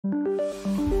Hello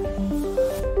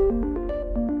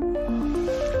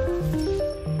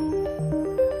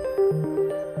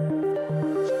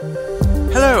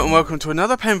and welcome to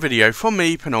another pen video from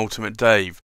me, Penultimate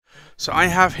Dave. So I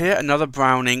have here another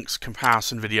Brown Inks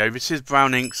comparison video. This is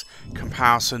Brown Inks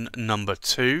comparison number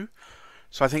 2.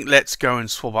 So I think let's go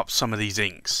and swap up some of these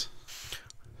inks.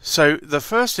 So the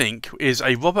first ink is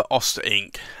a Robert Oster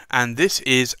ink, and this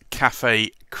is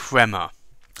Caffe Crema.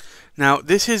 Now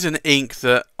this is an ink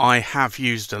that I have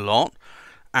used a lot,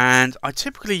 and I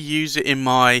typically use it in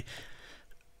my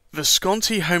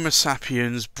Visconti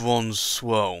Sapiens bronze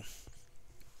swirl.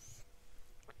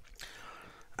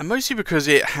 And mostly because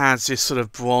it has this sort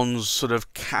of bronze, sort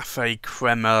of Caffe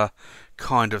Crema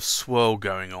kind of swirl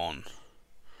going on.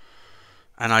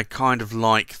 And I kind of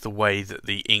like the way that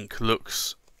the ink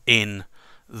looks in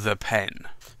the pen.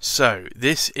 So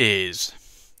this is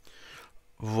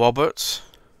Robert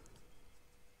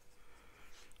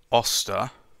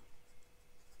Oster,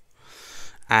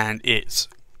 and it's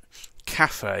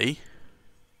Caffe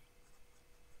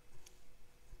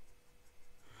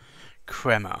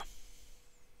Crema.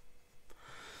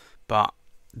 But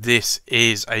this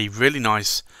is a really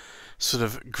nice sort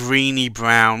of greeny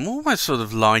brown, almost sort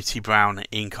of lighty brown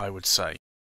ink, I would say.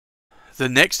 The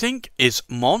next ink is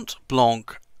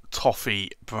Montblanc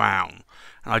Toffee Brown,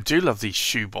 and I do love these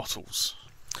shoe bottles.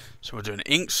 So we'll do an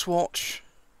ink swatch.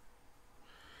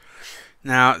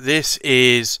 Now this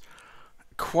is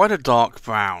quite a dark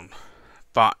brown,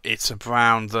 but it's a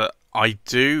brown that I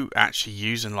do actually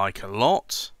use and like a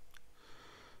lot.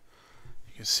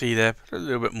 You can see there, put a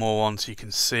little bit more on so you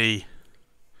can see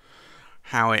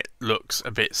how it looks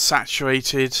a bit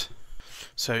saturated.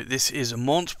 So this is a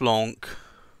Montblanc,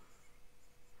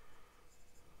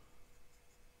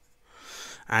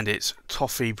 and it's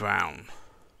Toffee Brown.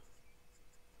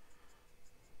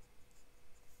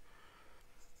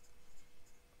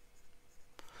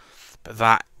 But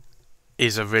that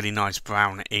is a really nice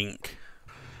brown ink.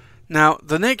 Now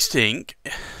the next ink,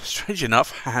 strange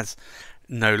enough, has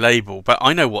no label, but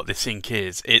I know what this ink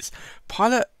is. It's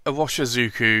Pilot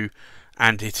Iroshizuku,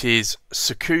 and it is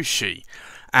Tsukushi.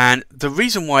 And the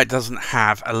reason why it doesn't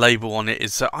have a label on it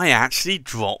is that I actually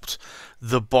dropped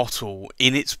the bottle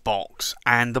in its box,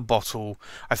 and the bottle,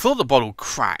 I thought the bottle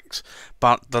cracked,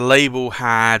 but the label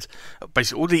had,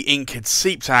 basically all the ink had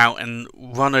seeped out and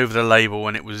run over the label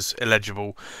and it was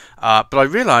illegible. But I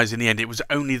realised in the end it was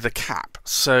only the cap,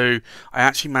 so I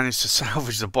actually managed to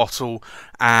salvage the bottle,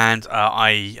 and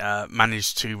I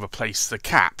managed to replace the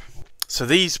cap. So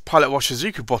these Pilot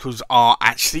Iroshizuku bottles are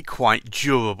actually quite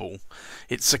durable.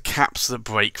 It's the caps that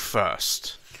break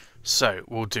first. So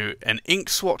we'll do an ink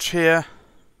swatch here,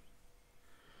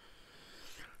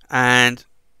 and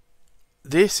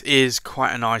this is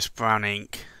quite a nice brown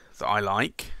ink that I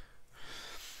like.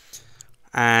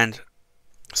 And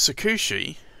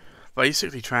Tsukushi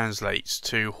basically translates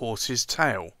to horse's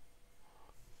tail.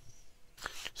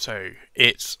 So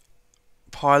it's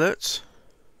Pilot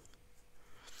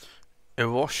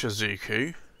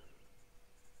Iroshizuku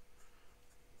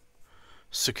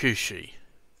Tsukushi.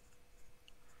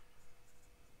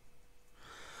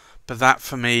 But that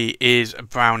for me is a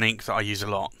brown ink that I use a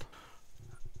lot.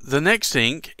 The next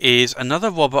ink is another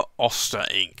Robert Oster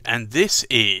ink, and this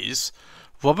is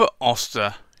Robert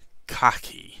Oster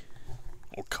Khaki,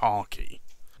 or Khaki.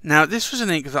 Now this was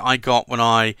an ink that I got when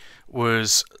I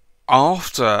was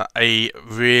after a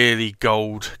really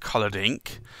gold coloured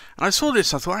ink, and I saw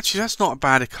this, I thought actually that's not a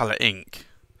bad colour ink.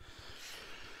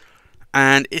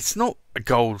 And it's not a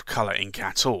gold colour ink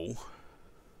at all.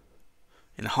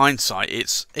 In hindsight,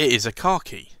 it is a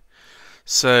khaki,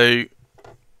 so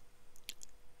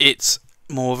it's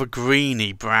more of a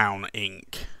greeny brown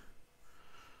ink.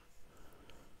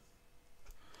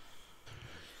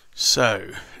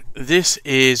 So this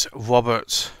is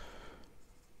Robert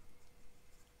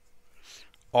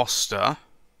Oster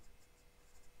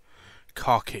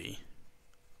Khaki.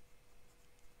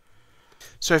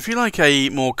 So if you like a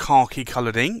more khaki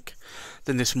coloured ink,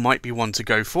 then this might be one to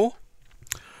go for.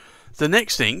 The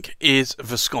next ink is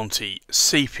Visconti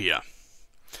Sepia.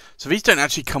 So these don't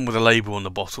actually come with a label on the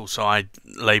bottle, so I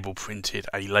label printed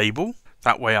a label.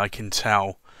 That way I can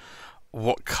tell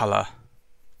what colour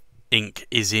ink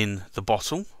is in the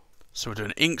bottle. So we'll do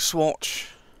an ink swatch.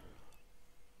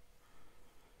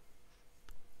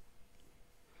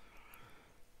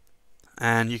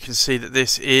 And you can see that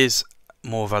this is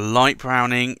more of a light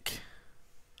brown ink.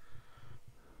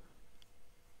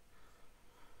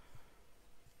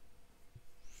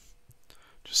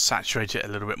 Just saturate it a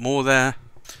little bit more there.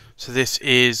 So this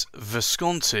is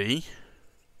Visconti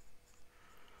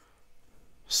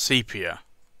Sepia.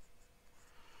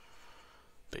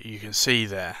 But you can see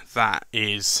there, that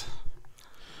is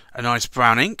a nice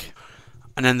brown ink.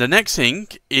 And then the next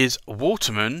ink is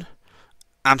Waterman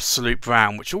Absolute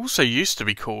Brown, which also used to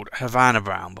be called Havana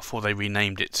Brown before they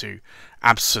renamed it to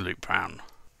Absolute Brown.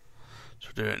 So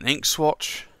we'll do an ink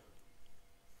swatch.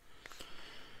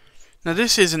 Now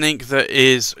this is an ink that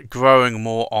is growing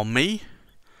more on me.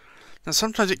 Now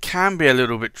sometimes it can be a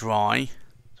little bit dry,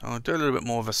 so I'll do a little bit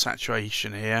more of a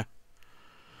saturation here,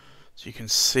 so you can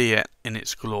see it in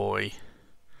its glory.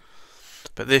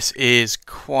 But this is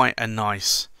quite a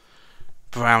nice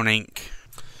brown ink.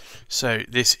 So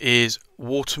this is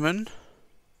Waterman,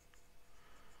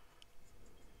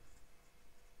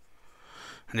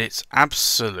 and it's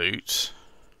Absolute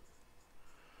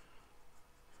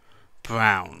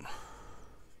Brown.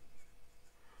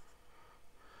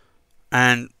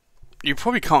 And you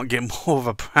probably can't get more of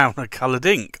a browner coloured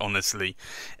ink, honestly.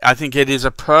 I think it is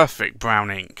a perfect brown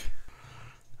ink.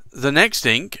 The next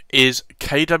ink is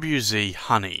KWZ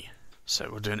Honey. So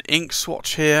we'll do an ink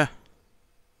swatch here.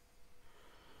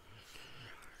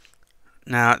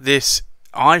 Now this,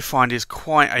 I find, is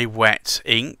quite a wet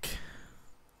ink,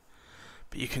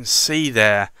 but you can see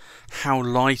there how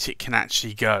light it can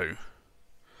actually go.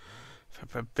 So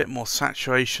put a bit more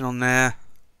saturation on there.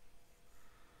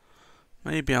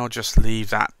 Maybe I'll just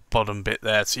leave that bottom bit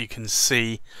there so you can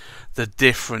see the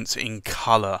difference in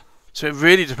colour. So it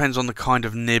really depends on the kind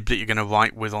of nib that you're going to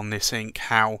write with on this ink,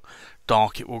 how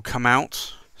dark it will come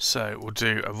out. So we'll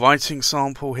do a writing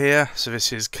sample here. So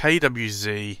this is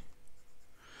KWZ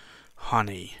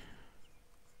Honey.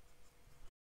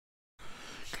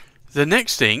 The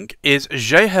next ink is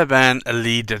j.herbin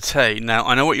Lie de Thé. Now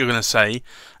I know what you're going to say.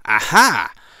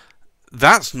 Aha!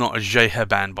 That's not a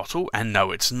j.herbin bottle, and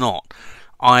no, it's not.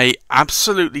 I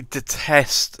absolutely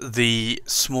detest the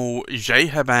small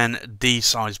j.herbin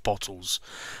D-size bottles.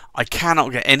 I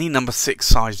cannot get any number 6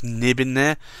 size nib in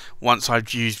there once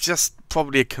I've used just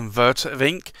probably a converter of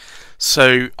ink.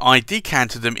 So I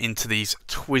decanted them into these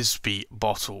TWSBI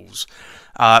bottles.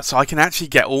 So I can actually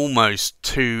get almost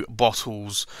 2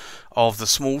 bottles of the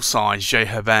small size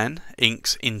j.herbin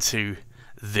inks into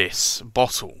this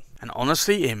bottle. And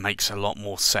honestly, it makes a lot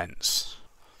more sense.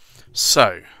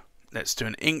 So let's do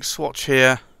an ink swatch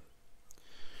here.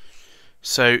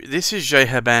 So this is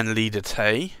j.herbin Lie de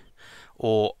Thé,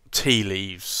 or tea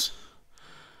leaves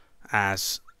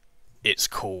as it's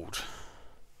called.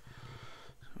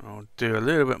 I'll do a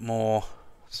little bit more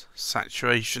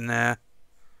saturation there.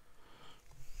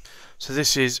 So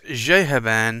this is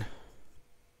j.herbin,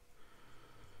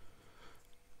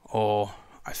 or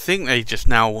I think they just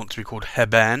now want to be called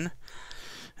Herbin,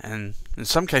 and in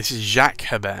some cases Jacques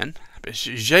Herbin, but it's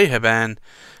j.herbin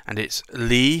and it's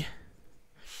Lie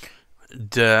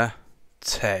de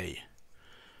Thé,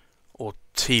 or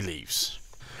tea leaves.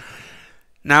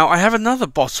 Now I have another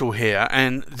bottle here,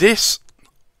 and this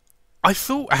I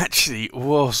thought actually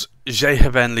was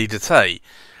j.herbin Lie de Thé,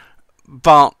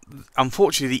 but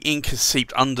unfortunately the ink has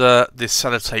seeped under this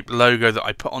sellotape logo that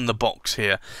I put on the box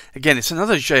here. Again, it's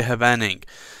another j.herbin ink,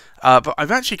 but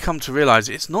I've actually come to realise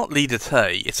it's not Lie de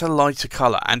Thé, it's a lighter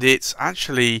colour, and it's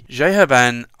actually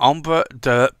j.herbin Ambre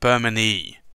de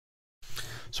Birmanie.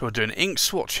 So we'll do an ink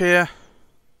swatch here,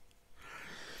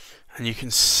 and you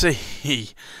can see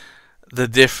the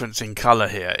difference in colour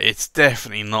here. It's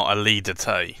definitely not a Lie de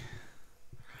Thé.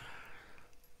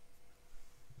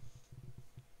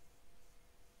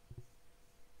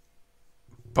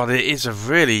 But it is a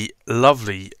really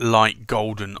lovely light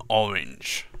golden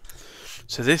orange.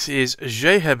 So this is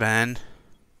j.herbin,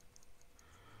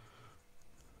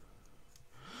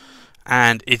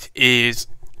 and it is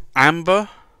Ambre,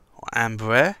 or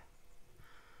Ambre,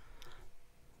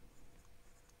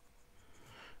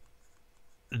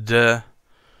 de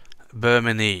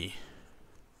Birmanie.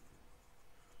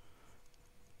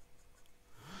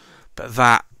 But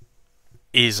that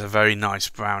is a very nice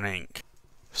brown ink.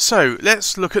 So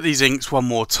let's look at these inks one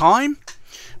more time.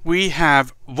 We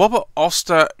have Robert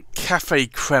Oster Caffe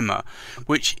Crema,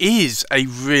 which is a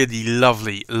really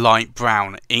lovely light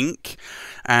brown ink,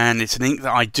 and it's an ink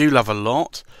that I do love a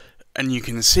lot, and you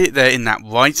can see it there in that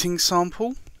writing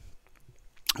sample.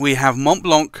 We have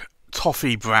Montblanc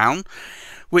Toffee Brown,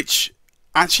 which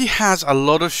actually has a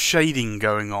lot of shading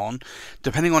going on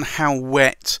depending on how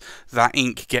wet that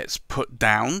ink gets put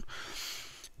down.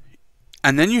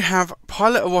 And then you have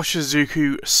Pilot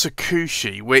Iroshizuku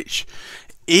Tsukushi, which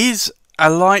is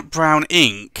a light brown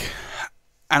ink,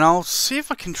 and I'll see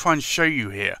if I can try and show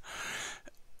you here.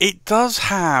 It does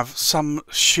have some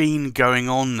sheen going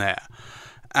on there.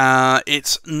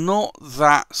 It's not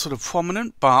that sort of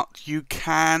prominent, but you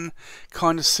can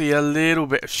kind of see a little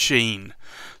bit of sheen.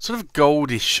 sort of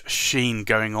goldish sheen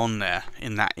going on there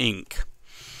in that ink.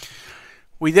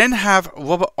 We then have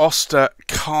Robert Oster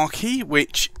Khaki,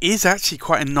 which is actually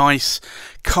quite a nice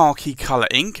khaki colour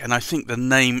ink, and I think the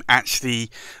name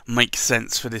actually makes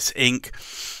sense for this ink.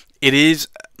 It is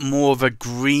more of a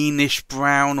greenish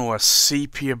brown or a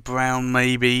sepia brown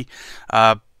maybe,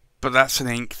 but that's an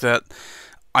ink that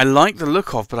I like the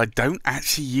look of, but I don't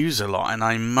actually use a lot, and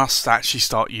I must actually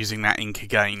start using that ink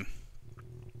again.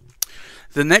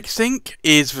 The next ink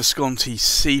is Visconti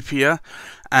Sepia,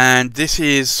 and this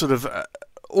is sort of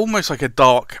almost like a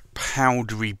dark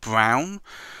powdery brown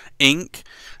ink,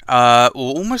 or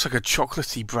almost like a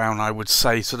chocolatey brown, I would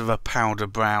say, sort of a powder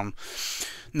brown.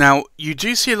 Now, you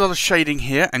do see a lot of shading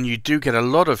here, and you do get a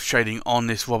lot of shading on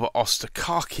this Robert Oster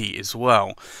Khaki as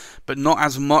well, but not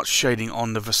as much shading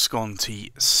on the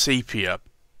Visconti Sepia.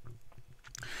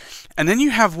 And then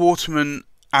you have Waterman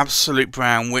Absolute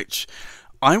Brown, which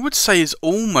I would say is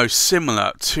almost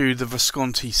similar to the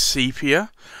Visconti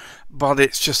Sepia, but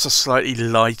it's just a slightly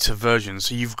lighter version.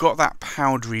 So you've got that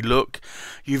powdery look,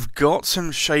 you've got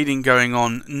some shading going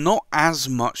on, not as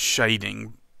much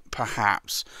shading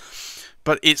perhaps,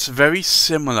 but it's very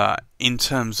similar in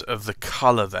terms of the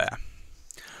colour there.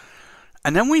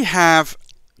 And then we have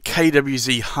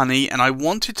KWZ Honey, and I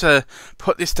wanted to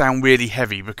put this down really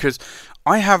heavy because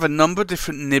I have a number of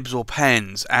different nibs or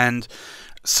pens, and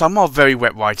some are very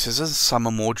wet writers and some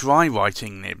are more dry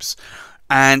writing nibs,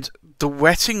 and the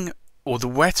wetting or the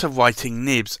wetter writing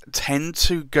nibs tend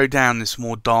to go down this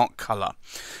more dark colour,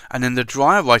 and then the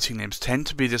drier writing nibs tend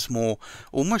to be this more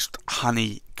almost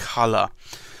honey colour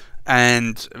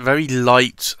and very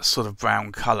light sort of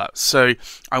brown colour. So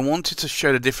I wanted to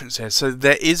show the difference here. So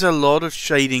there is a lot of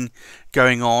shading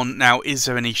going on. Now, is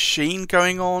there any sheen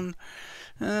going on?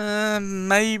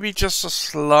 Maybe just a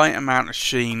slight amount of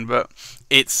sheen, but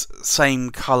it's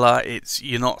same colour.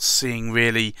 You're not seeing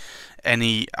really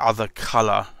any other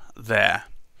colour there.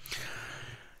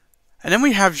 And then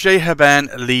we have j.herbin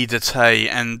Lie de Thé,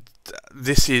 and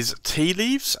this is tea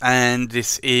leaves, and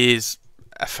this is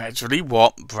effectively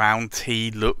what brown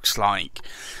tea looks like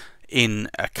in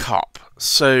a cup.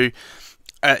 So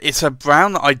it's a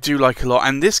brown that I do like a lot,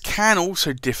 and this can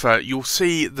also differ. You'll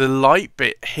see the light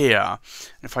bit here,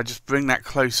 if I just bring that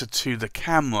closer to the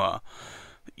camera,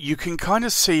 you can kind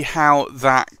of see how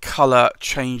that colour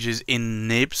changes in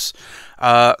nibs.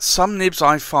 Some nibs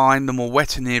I find, the more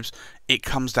wetter nibs, it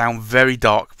comes down very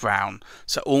dark brown,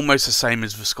 so almost the same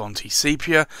as Visconti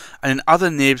Sepia. And in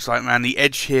other nibs, like around the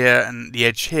edge here and the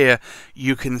edge here,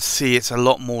 you can see it's a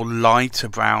lot more lighter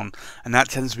brown, and that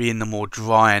tends to be in the more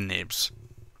drier nibs.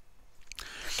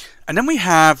 And then we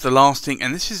have the last thing,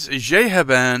 and this is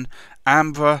j.herbin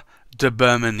Ambre de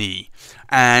Birmanie,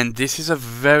 and this is a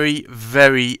very,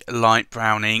 very light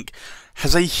brown ink.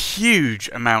 Has a huge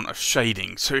amount of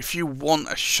shading, so if you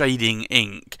want a shading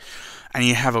ink and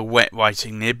you have a wet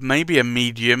writing nib, maybe a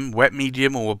medium, wet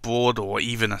medium, or a broad, or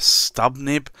even a stub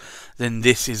nib, then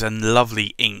this is a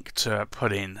lovely ink to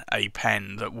put in a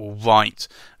pen that will write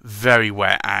very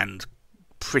wet and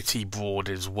pretty broad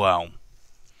as well.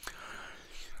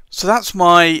 So that's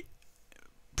my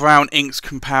brown inks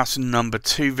comparison number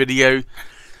 2 video.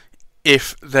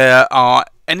 If there are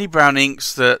any brown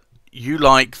inks that you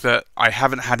like that I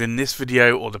haven't had in this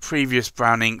video or the previous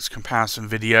brown inks comparison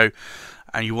video,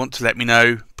 and you want to let me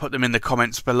know, put them in the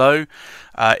comments below.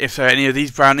 If there are any of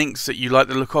these brown inks that you like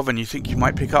the look of and you think you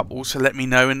might pick up, also let me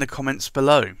know in the comments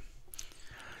below.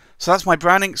 So that's my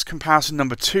brown inks comparison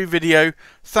number 2 video.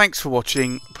 Thanks for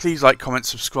watching. Please like, comment,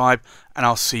 subscribe, and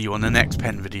I'll see you on the next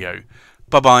pen video.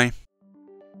 Bye bye.